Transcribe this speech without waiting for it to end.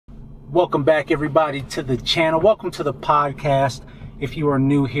Welcome back, everybody, to the channel. Welcome to the podcast. If you are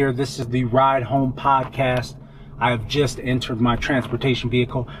new here, this is the Ride Home Podcast. I have just entered my transportation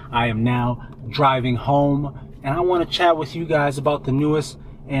vehicle. I am now driving home, and I want to chat with you guys about the newest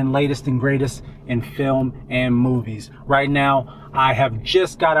and latest and greatest in film and movies. Right now, I have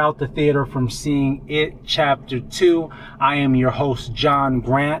just got out the theater from seeing It Chapter 2. I am your host, John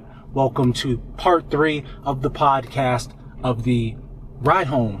Grant. Welcome to part 3 of the podcast of the Ride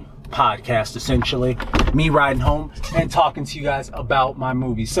Home Podcast, essentially. Me riding home and talking to you guys about my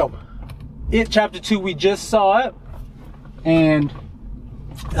movie. So, It Chapter 2, we just saw it. And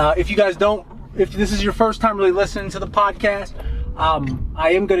if you guys if this is your first time really listening to the podcast, I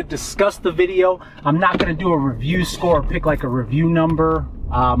am going to discuss the video. I'm not going to do a review score or pick like a review number.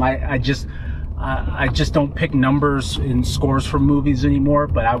 I just don't pick numbers and scores for movies anymore,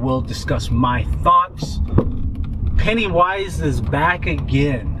 but I will discuss my thoughts. Pennywise is back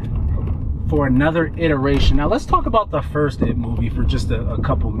again for another iteration. Now let's talk about the first It movie for just a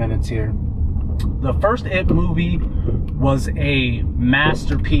couple minutes here. The first It movie was a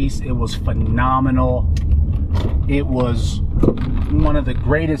masterpiece. It was phenomenal. It was one of the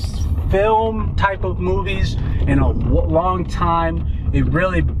greatest film type of movies in a long time. It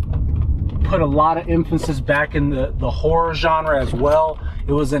really put a lot of emphasis back in the horror genre as well.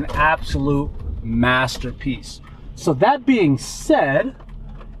 It was an absolute masterpiece. So that being said,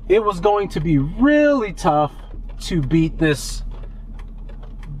 it was going to be really tough to beat the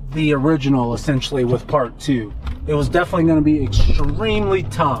original, essentially, with part 2. It was definitely going to be extremely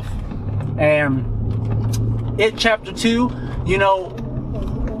tough. And It Chapter 2, you know,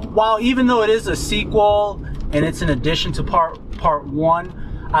 even though it is a sequel and it's an addition to part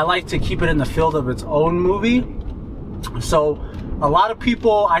 1, I like to keep it in the field of its own movie. So a lot of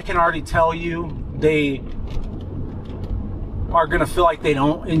people, I can already tell you, they are going to feel like they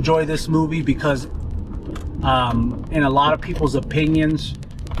don't enjoy this movie because in a lot of people's opinions,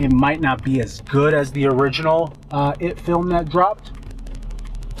 it might not be as good as the original It film that dropped.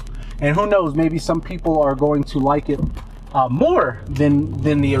 And who knows, maybe some people are going to like it more than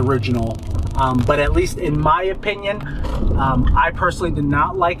the original. But at least in my opinion, I personally did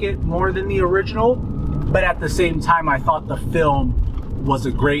not like it more than the original. But at the same time, I thought the film was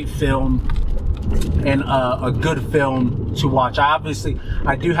a great film and a good film to watch.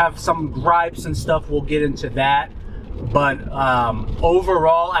 I do have some gripes and stuff. We'll get into that. But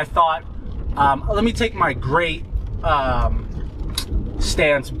overall, I thought, let me take my great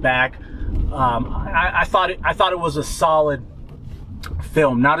stance back. I thought it was a solid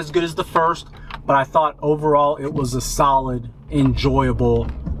film. Not as good as the first, but I thought overall it was a solid, enjoyable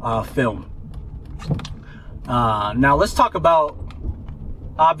film. Now let's talk about,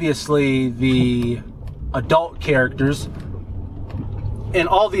 obviously, the adult characters. And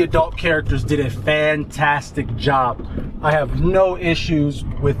all the adult characters did a fantastic job. I have no issues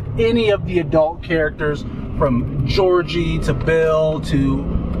with any of the adult characters, from Georgie to Bill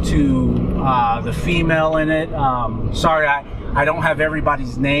to the female in it. Sorry, I don't have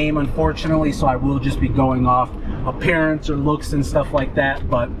everybody's name, unfortunately, so I will just be going off appearance or looks and stuff like that.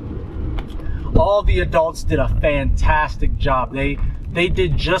 But all the adults did a fantastic job. They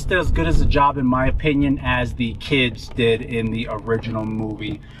did just as good as a job, in my opinion, as the kids did in the original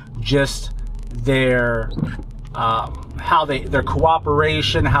movie. Just their their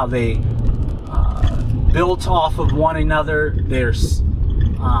cooperation, how they built off of one another, their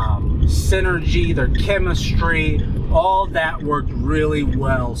synergy, their chemistry, all that worked really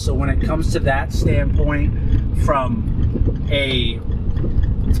well. So when it comes to that standpoint, from a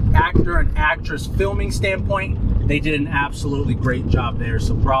actor and actress filming standpoint, they did an absolutely great job there,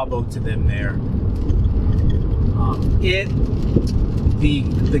 so bravo to them there.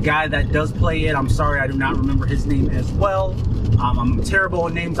 The guy that does play It, I'm sorry, I do not remember his name as well. I'm terrible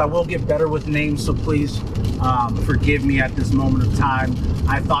with names. I will get better with names, so please forgive me at this moment of time.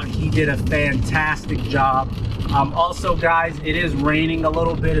 I thought he did a fantastic job. Also, guys, it is raining a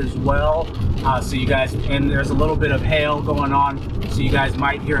little bit as well, so you guys, and there's a little bit of hail going on, so you guys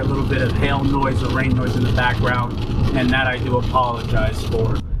might hear a little bit of hail noise or rain noise in the background, and that I do apologize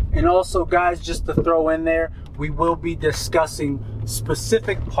for. And also, guys, just to throw in there, we will be discussing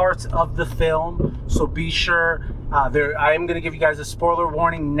specific parts of the film, so be sure. I am going to give you guys a spoiler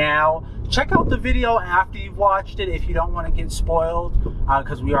warning now. Check out the video after you've watched it if you don't want to get spoiled,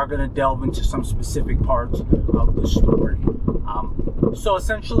 because we are going to delve into some specific parts of the story. So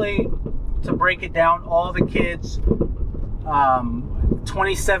essentially, to break it down, all the kids,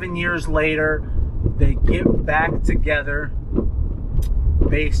 27 years later, they get back together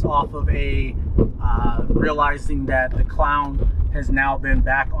based off of realizing that the clown has now been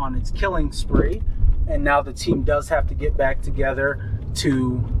back on its killing spree, and now the team does have to get back together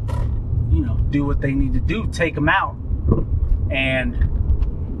to, you know, do what they need to do, take them out. And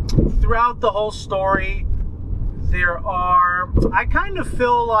throughout the whole story, I kind of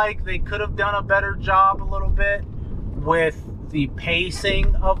feel like they could have done a better job a little bit with the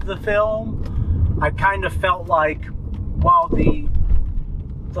pacing of the film. I kind of felt like while the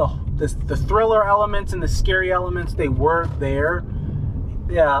thriller elements and the scary elements, they were there,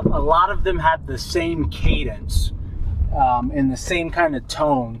 a lot of them had the same cadence and the same kind of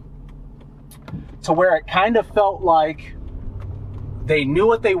tone, to where it kind of felt like they knew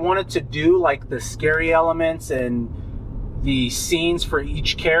what they wanted to do, like the scary elements and the scenes for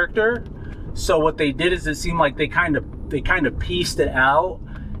each character. So what they did is, it seemed like they kind of pieced it out,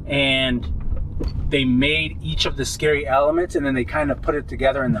 and they made each of the scary elements, and then they kind of put it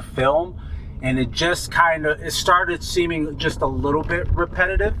together in the film. And it just it started seeming just a little bit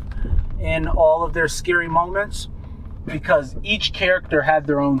repetitive in all of their scary moments, because each character had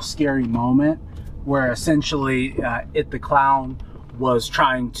their own scary moment, where essentially It the Clown was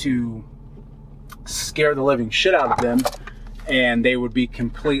trying to scare the living shit out of them, and they would be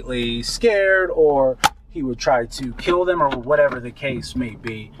completely scared, or he would try to kill them, or whatever the case may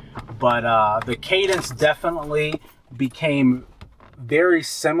be. But the cadence definitely became very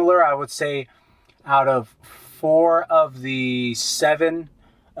similar. I would say out of 4 of the 7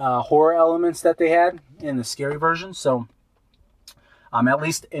 horror elements that they had in the scary version. So at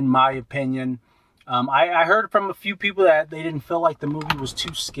least in my opinion, I heard from a few people that they didn't feel like the movie was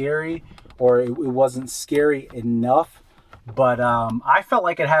too scary, or it wasn't scary enough. But I felt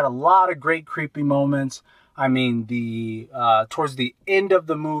like it had a lot of great creepy moments. I mean, towards the end of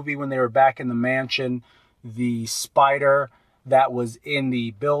the movie, when they were back in the mansion, the spider that was in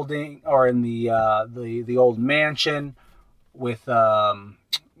the building, or in the old mansion, with I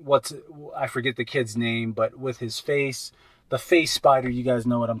forget the kid's name, but with his face, the face spider. You guys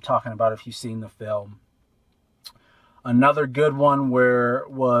know what I'm talking about if you've seen the film. Another good one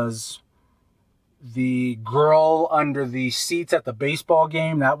was the girl under the seats at the baseball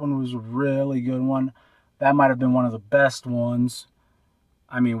game. That one was a really good one. That might have been one of the best ones.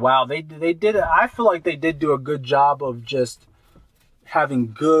 I mean, wow, they did. I feel like they did do a good job of just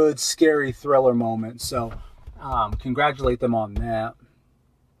having good, scary thriller moments. So, congratulate them on that.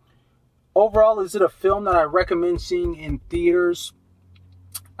 Overall, is it a film that I recommend seeing in theaters?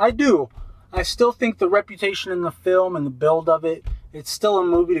 I do. I still think the reputation in the film and the build of it, it's still a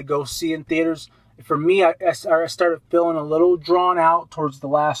movie to go see in theaters. For me, I started feeling a little drawn out towards the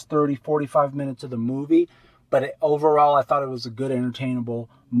last 30, 45 minutes of the movie. But overall, I thought it was a good, entertainable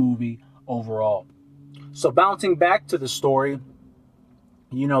movie overall. So bouncing back to the story,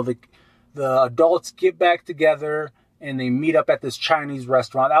 you know, the adults get back together and they meet up at this Chinese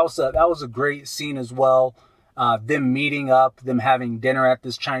restaurant. That was a great scene as well. Them meeting up, them having dinner at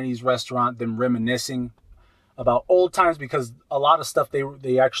this Chinese restaurant, them reminiscing about old times, because a lot of stuff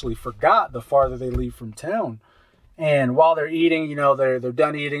they actually forgot the farther they leave from town. And while they're eating, you know, they're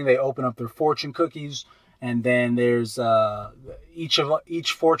done eating, they open up their fortune cookies, and then there's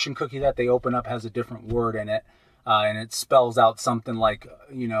each fortune cookie that they open up has a different word in it, and it spells out something like,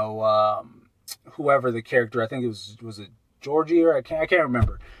 you know, whoever the character, I think it was it Georgie, or I can't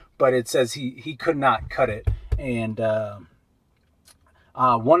remember, but it says he could not cut it. And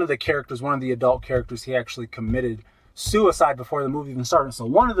one of the adult characters, he actually committed suicide before the movie even started. So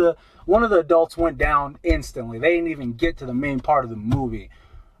one of the adults went down instantly. They didn't even get to the main part of the movie.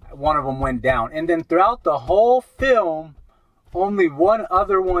 One of them went down. And then throughout the whole film, only one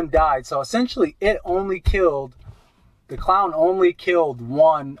other one died. So essentially, the clown only killed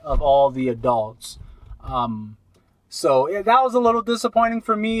one of all the adults. So that was a little disappointing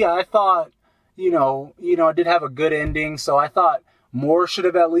for me. I thought, you know, it did have a good ending. So I thought more should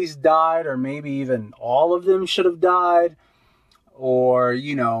have at least died, or maybe even all of them should have died. Or,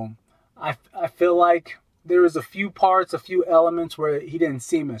 you know, I feel like there was a few elements where he didn't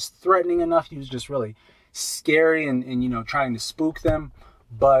seem as threatening enough. He was just really scary and you know, trying to spook them.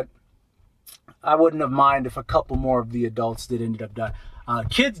 But I wouldn't have minded if a couple more of the adults did end up dying.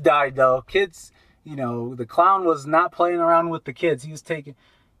 Kids died though. Kids, you know, the clown was not playing around with the kids.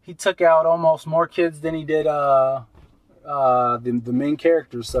 He took out almost more kids than he did the main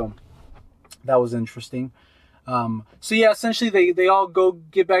characters. So that was interesting. So yeah, essentially they all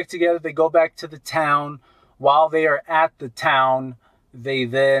get back together. They go back to the town. While they are at the town, they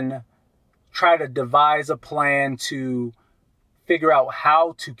then try to devise a plan to figure out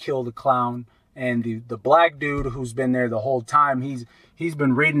how to kill the clown. And the black dude who's been there the whole time, he's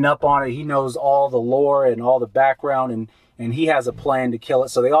been reading up on it. He knows all the lore and all the background and he has a plan to kill it.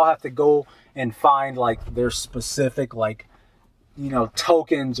 So they all have to go and find like their specific like, you know,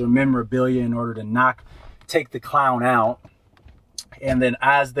 tokens or memorabilia in order to take the clown out. And then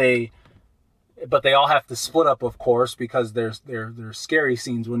but they all have to split up, of course, because their scary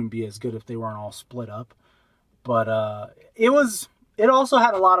scenes wouldn't be as good if they weren't all split up. But it also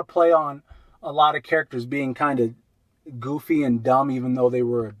had a lot of play on a lot of characters being kind of goofy and dumb, even though they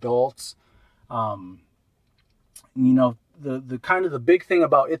were adults. You know, the kind of the big thing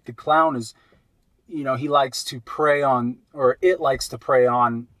about It the Clown is, you know, he likes to prey on, or it likes to prey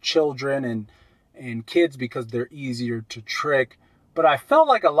on children and kids because they're easier to trick. But I felt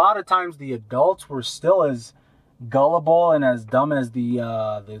like a lot of times the adults were still as gullible and as dumb as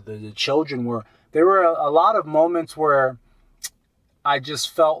the children were. There were a lot of moments where I just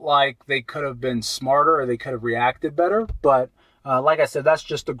felt like they could have been smarter or they could have reacted better. But like I said, that's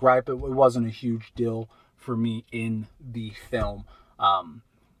just a gripe. It wasn't a huge deal for me in the film.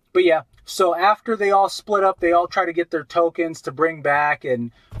 But yeah, so after they all split up, they all try to get their tokens to bring back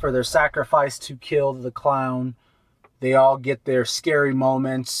and for their sacrifice to kill the clown. They all get their scary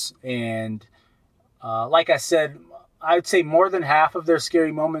moments. And like I said, I'd say more than half of their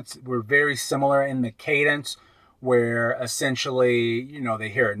scary moments were very similar in the cadence, where essentially, you know, they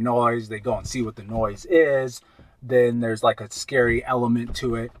hear a noise, they go and see what the noise is. Then there's like a scary element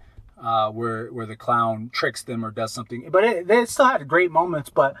to it, where the clown tricks them or does something. But they still had great moments.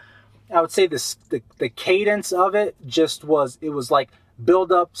 But I would say the cadence of it just was, it was like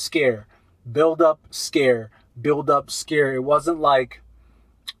build up, scare, build up, scare, build up, scare. It wasn't like,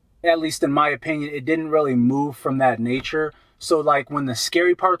 at least in my opinion, it didn't really move from that nature. So like when the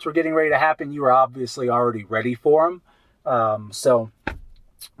scary parts were getting ready to happen, you were obviously already ready for them.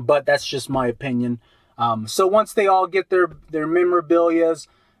 But that's just my opinion. So once they all get their memorabilias,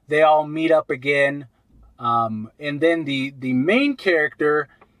 they all meet up again. And then the main character,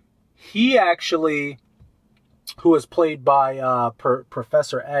 he actually, who was played by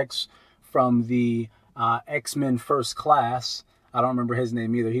Professor X from the X-Men First Class. I don't remember his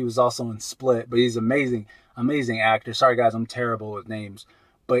name either. He was also in Split, but he's amazing actor. Sorry guys, I'm terrible with names.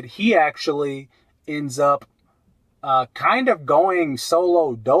 But he actually ends up kind of going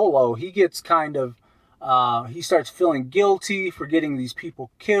solo dolo. He gets kind of, he starts feeling guilty for getting these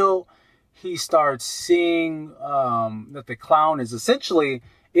people killed. He starts seeing that the clown is essentially,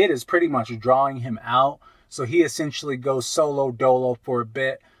 it is pretty much drawing him out. So he essentially goes solo dolo for a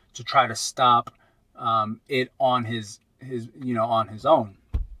bit to try to stop it on his on his own,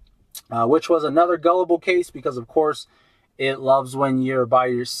 which was another gullible case because of course it loves when you're by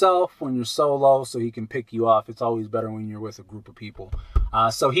yourself, when you're solo, so he can pick you off. It's always better when you're with a group of people.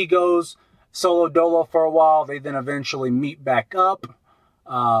 So he goes solo dolo for a while. They then eventually meet back up,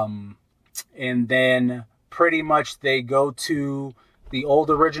 and then pretty much they go to the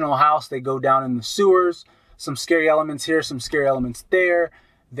old original house. They go down in the sewers. Some scary elements here, some scary elements there.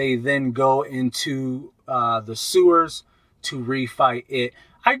 They then go into the sewers to refight it.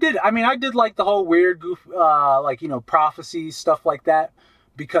 I did like the whole weird goof, like, you know, prophecy stuff like that,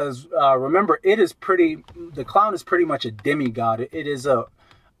 because remember, the clown is pretty much a demigod. It is a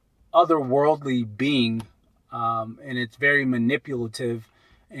otherworldly being, and it's very manipulative,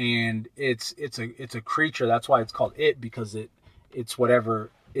 and it's a creature. That's why it's called it, because it's whatever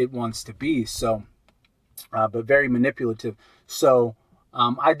it wants to be. So, but very manipulative. So.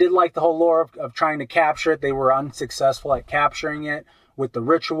 I did like the whole lore of trying to capture it. They were unsuccessful at capturing it. With the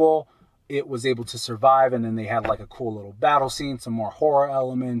ritual, it was able to survive, and then they had like a cool little battle scene, some more horror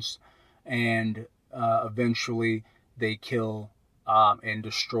elements, and eventually they kill and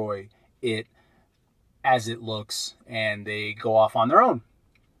destroy it as it looks, and they go off on their own.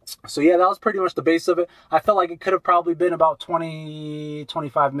 So yeah, that was pretty much the base of it. I felt like it could have probably been about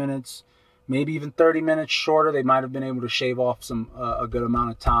 20-25 minutes, maybe even 30 minutes shorter. They might have been able to shave off a good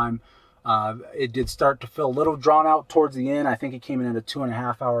amount of time. It did start to feel a little drawn out towards the end. I think it came in at a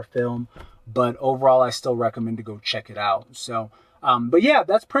 2.5-hour film, but overall I still recommend to go check it out. So, but yeah,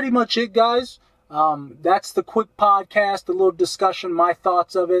 that's pretty much it, guys. That's the quick podcast, a little discussion, my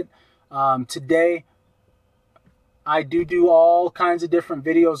thoughts of it. Today, I do all kinds of different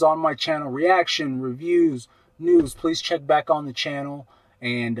videos on my channel, reaction, reviews, news. Please check back on the channel.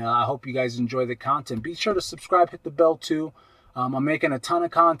 And I hope you guys enjoy the content. Be sure to subscribe, hit the bell too. I'm making a ton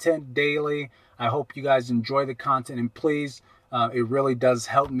of content daily. I hope you guys enjoy the content. And please, it really does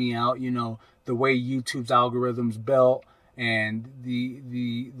help me out. You know, the way YouTube's algorithms built, and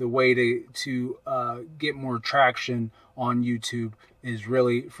the way to get more traction on YouTube is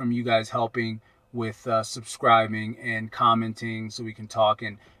really from you guys helping with subscribing and commenting so we can talk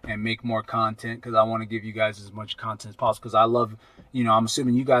and make more content, because I want to give you guys as much content as possible, because I love, I'm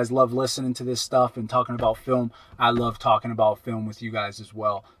assuming you guys love listening to this stuff and talking about film. I love talking about film with you guys as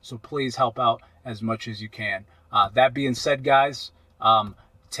well. So please help out as much as you can. That being said, guys,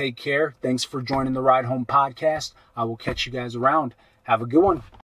 take care. Thanks for joining the Ride Home podcast. I will catch you guys around. Have a good one.